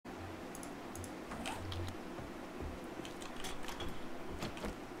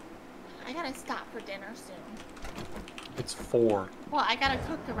I stop for dinner soon? It's 4. Well, I gotta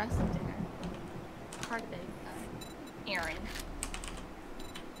cook the rest of dinner. Part of the errand.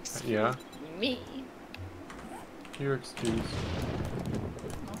 Yeah? Me. You're excused.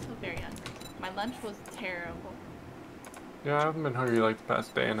 I'm also very hungry. My lunch was terrible. Yeah, I haven't been hungry like the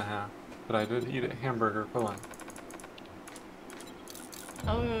past day and a half. But I did eat a hamburger for lunch.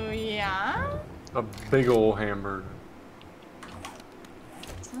 Oh, yeah? A big ol' hamburger.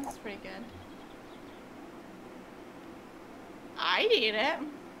 Sounds pretty good. I'd eat it.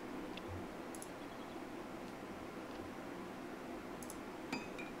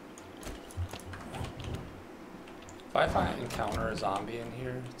 If I encounter a zombie in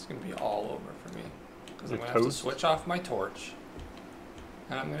here, it's gonna be all over for me. Because I'm You're gonna have to toast? switch off my torch.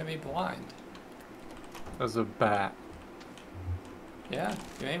 And I'm gonna be blind. As a bat. Yeah,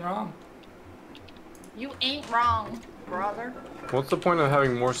 you ain't wrong. You ain't wrong, brother. What's the point of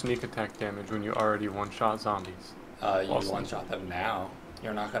having more sneak attack damage when you already one-shot zombies? You Awesome. one-shot them now.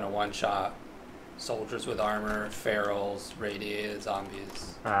 You're not gonna one-shot soldiers with armor, ferals, radiated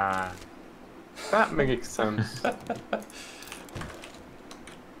zombies. Ah. That makes sense.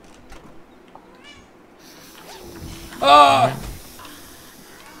 Ah!